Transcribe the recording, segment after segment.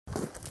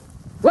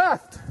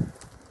Left!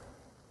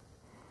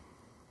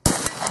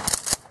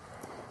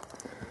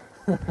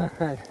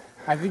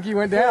 I think he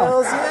went down.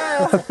 Hells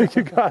yeah. I think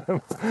you got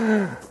him.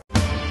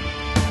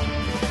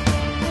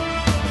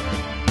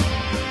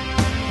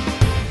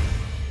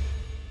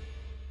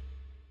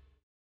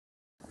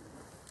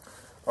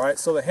 All right,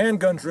 so the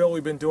handgun drill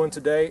we've been doing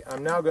today,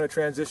 I'm now going to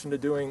transition to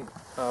doing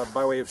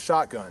by way of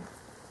shotgun.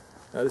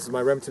 This is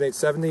my Remington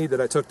 870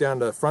 that I took down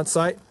to front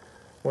sight.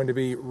 I'm going to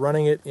be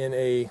running it in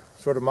a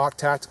sort of mock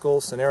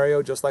tactical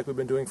scenario, just like we've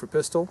been doing for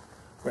pistol.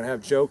 We're going to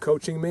have Joe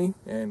coaching me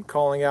and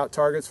calling out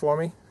targets for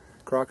me.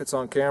 Crockett's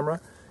on camera,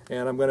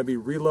 and I'm going to be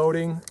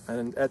reloading.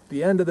 And at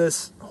the end of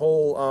this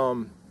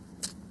whole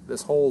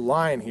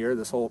line here,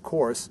 this whole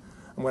course,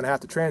 I'm going to have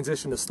to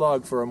transition to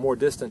slug for a more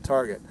distant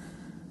target.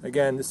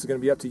 Again, this is going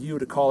to be up to you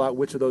to call out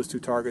which of those two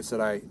targets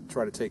that I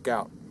try to take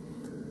out.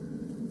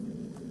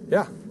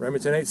 Yeah,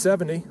 Remington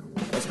 870.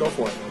 Let's go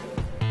for it.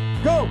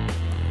 Go!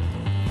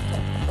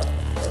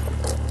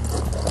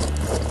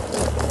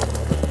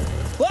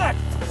 Black!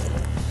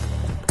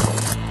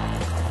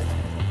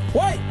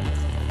 White!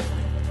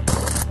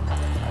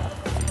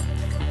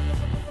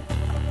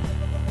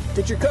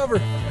 Get your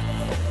cover.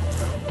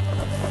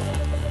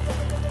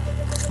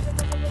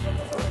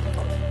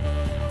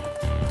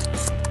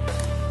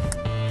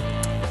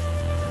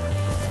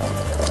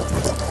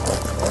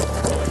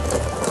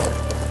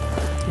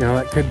 You know,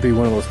 that could be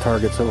one of those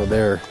targets over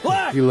there.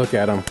 Black! If you look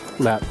at them,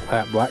 that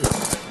black.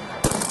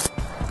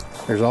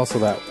 There's also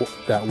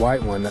that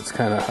white one that's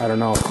kind of, I don't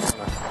know.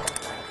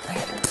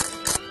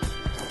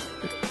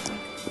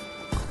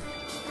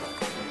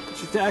 Get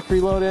your tack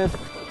reload in.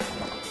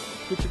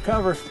 Get your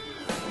cover.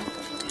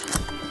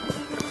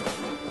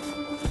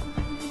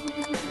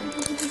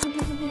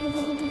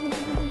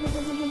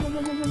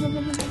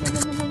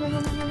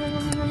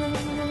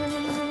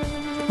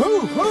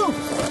 Move! Move!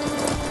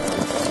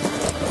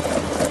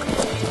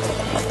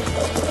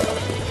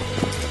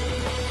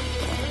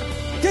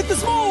 Get the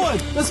small one!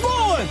 The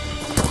small one!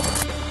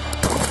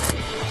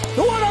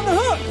 The one on the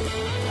hook!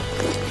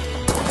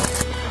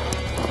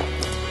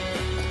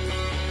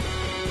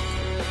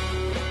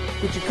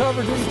 Get your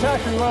cover, do your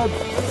tack reload.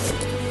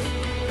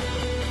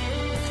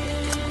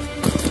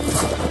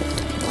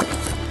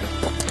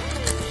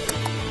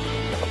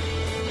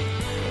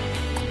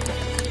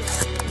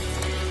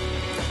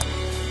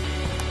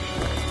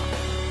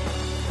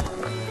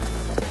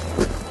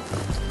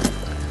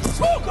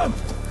 Smoke him!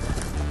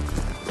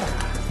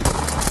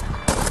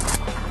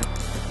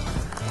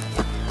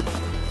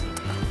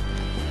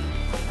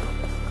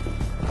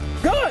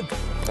 Good!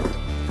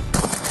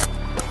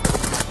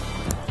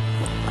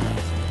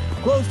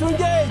 Close to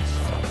engage.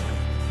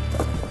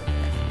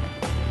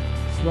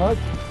 Snug.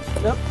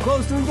 Yep,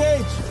 close to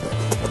engage.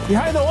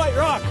 Behind the white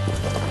rock.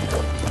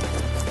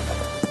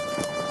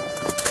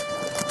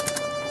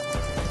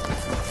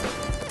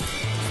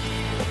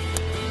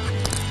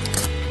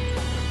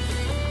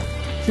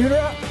 Shoot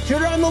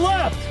her on the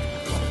left.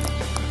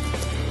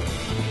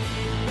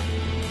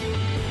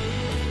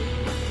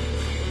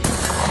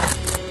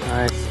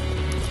 Nice.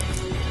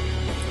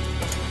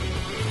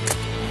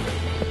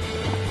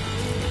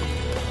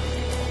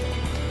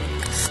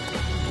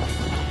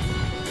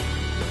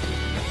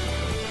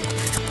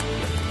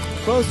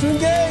 Close to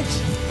engage.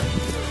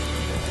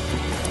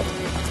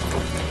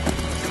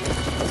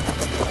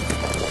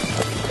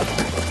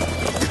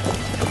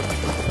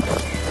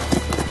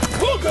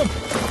 Hook him.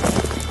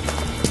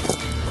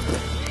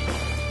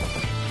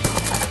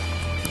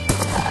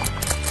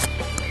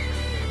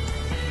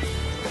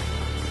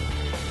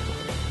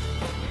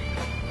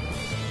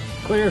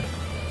 Clear.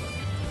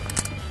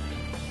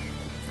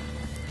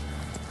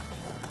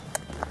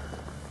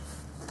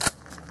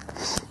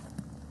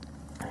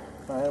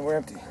 And we're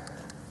empty.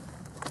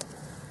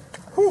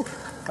 Whew.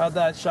 How'd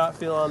that shot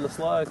feel on the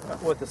slug,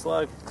 with the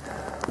slug?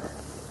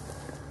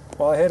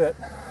 Well, I hit it.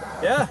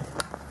 Yeah.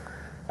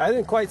 I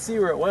didn't quite see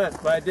where it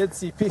went, but I did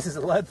see pieces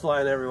of lead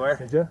flying everywhere.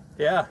 Did you?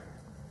 Yeah.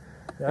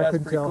 Yeah, That's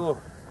pretty cool.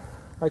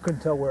 I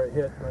couldn't tell where it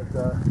hit, but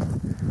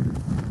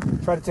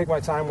tried to take my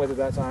time with it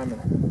that time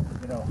and,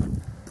 you know,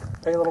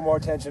 pay a little more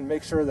attention,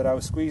 make sure that I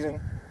was squeezing,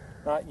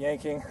 not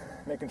yanking,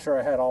 making sure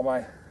I had all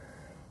my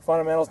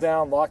fundamentals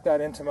down, lock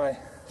that into my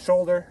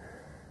shoulder,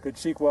 good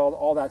cheek weld,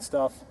 all that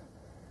stuff,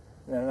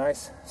 and then a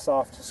nice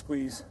soft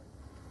squeeze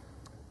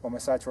while my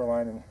sights were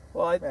aligned. And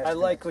well, I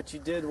like what you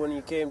did when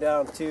you came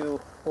down to,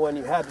 when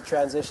you had to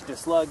transition to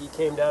slug, you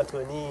came down to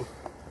a knee,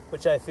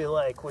 which I feel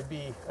like would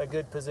be a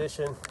good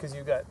position because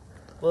you've got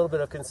a little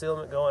bit of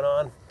concealment going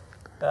on.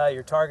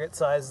 Your target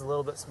size is a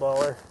little bit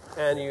smaller,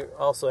 and you're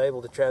also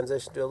able to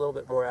transition to a little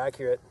bit more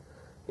accurate,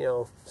 you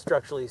know,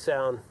 structurally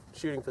sound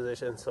shooting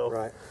position. So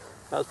right.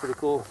 That was pretty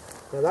cool.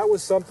 Now that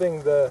was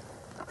something, the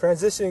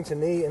transitioning to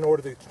knee in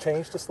order to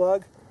change to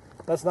slug,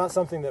 that's not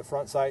something that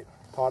front sight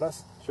taught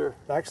us. Sure.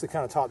 I actually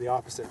kind of taught the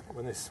opposite.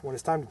 When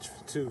it's time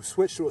to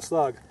switch to a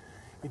slug,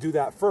 you do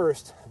that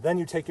first, then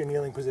you take your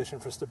kneeling position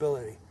for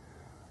stability.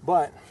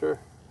 But sure,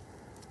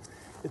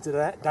 it's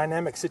a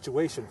dynamic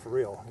situation for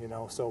real, you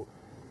know. So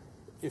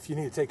if you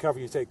need to take cover,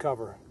 you take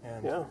cover.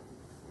 And yeah,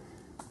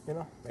 you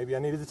know, maybe I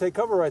needed to take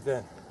cover right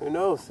then. Who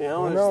knows? You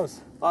know, Who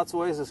knows? Lots of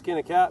ways to skin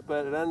a cat,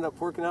 but it ended up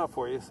working out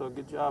for you, so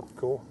good job.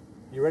 Cool.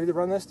 You ready to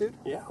run this, dude?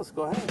 Yeah, let's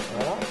go ahead.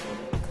 Right on.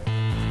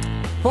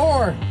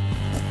 4.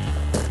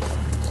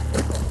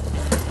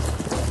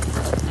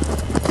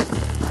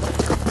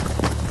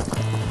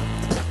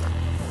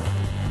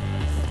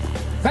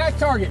 Back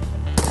target.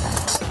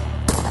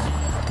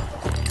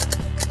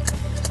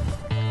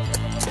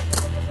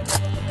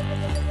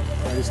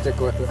 I just stick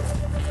with it.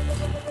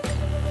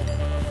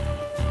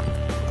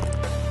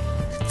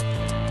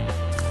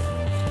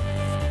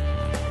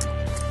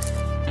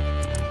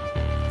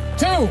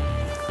 2.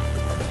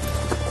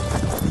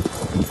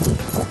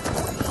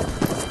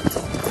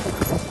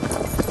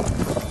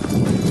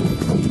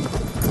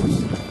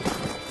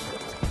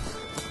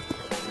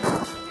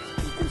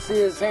 See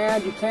his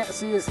hand, you can't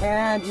see his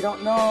hand, you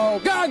don't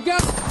know. Go, go!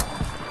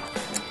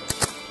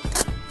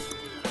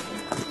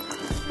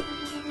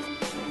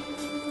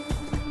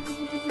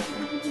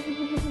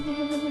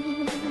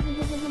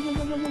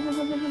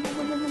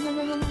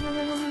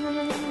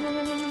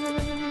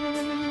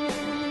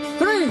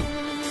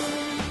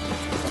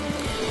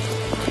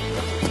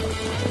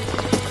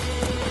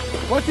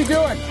 What's he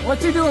doing?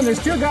 What's he doing?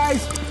 There's 2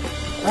 guys.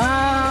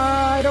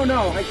 I don't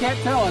know. I can't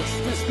tell. It's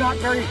just not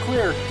very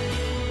clear.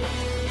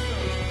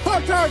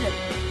 4 target.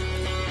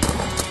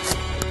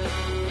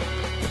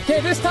 Okay,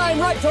 this time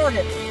right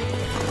target.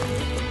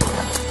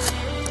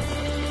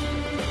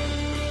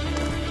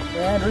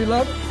 And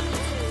reload.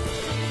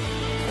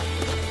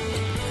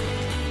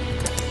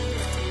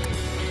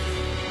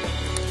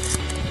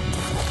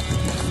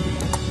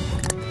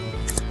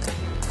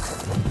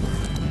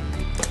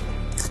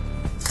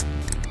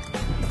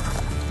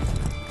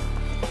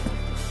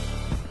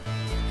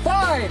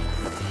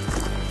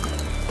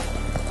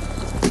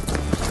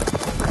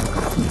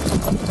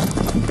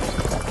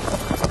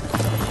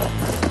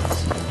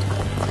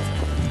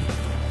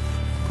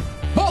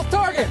 Both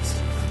targets.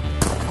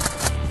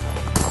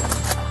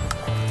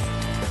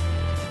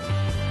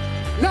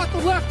 Not the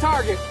left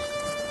target.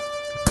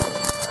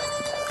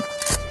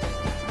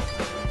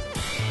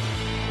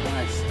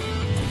 Nice.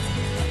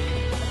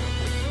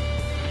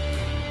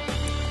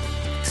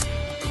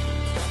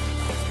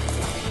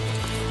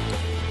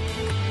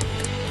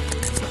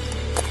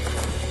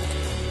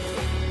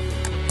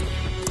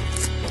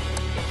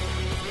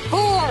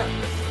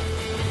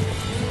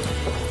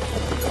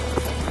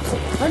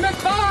 I'm at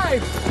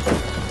 5.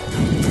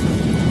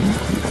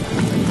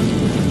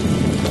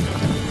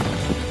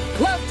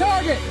 Left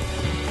target.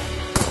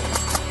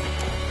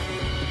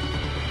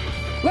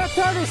 Left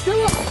target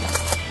still up.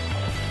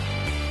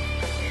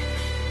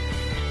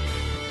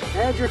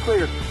 And you're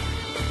clear.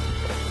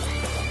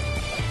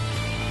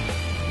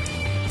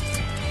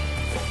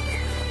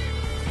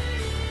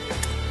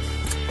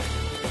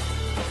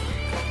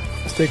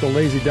 Let's take a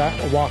lazy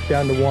walk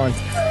down to 1.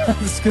 I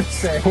was gonna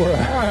say,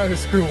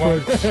 screw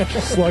 1.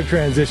 Slug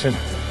transition.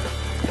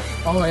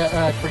 Oh,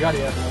 I forgot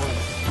he had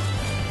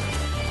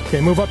 1.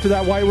 Okay, move up to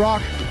that white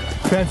rock.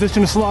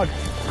 Transition to slug.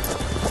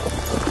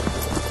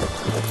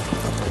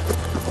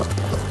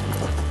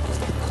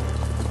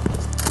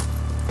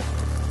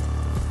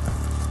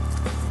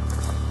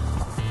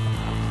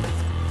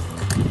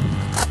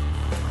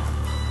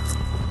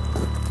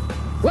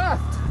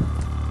 Left.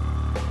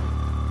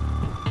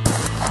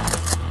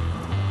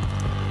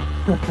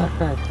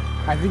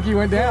 I think he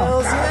went down.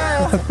 Hells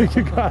yeah. I think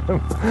you got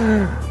him.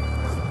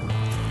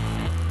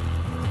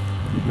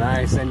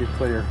 Nice, and you're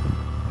clear.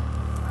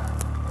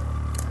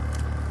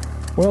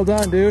 Well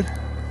done, dude.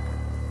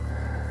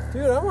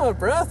 Dude, I'm out of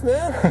breath,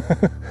 man.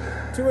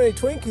 Too many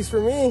Twinkies for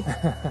me.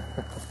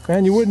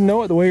 Man, you wouldn't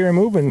know it the way you're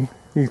moving.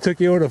 You took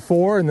you to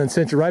 4 and then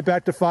sent you right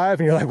back to 5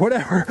 and you're like,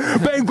 whatever,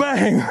 bang,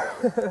 bang.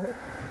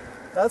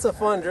 That's a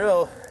fun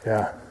drill.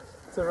 Yeah.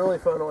 It's a really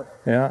fun one.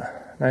 Yeah,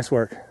 nice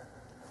work.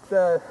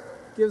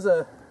 Gives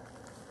a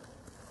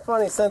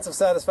funny sense of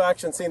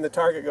satisfaction seeing the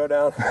target go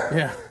down.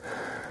 Yeah.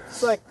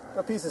 It's like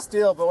a piece of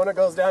steel, but when it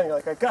goes down, you're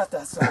like, I got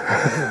that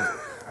stuff.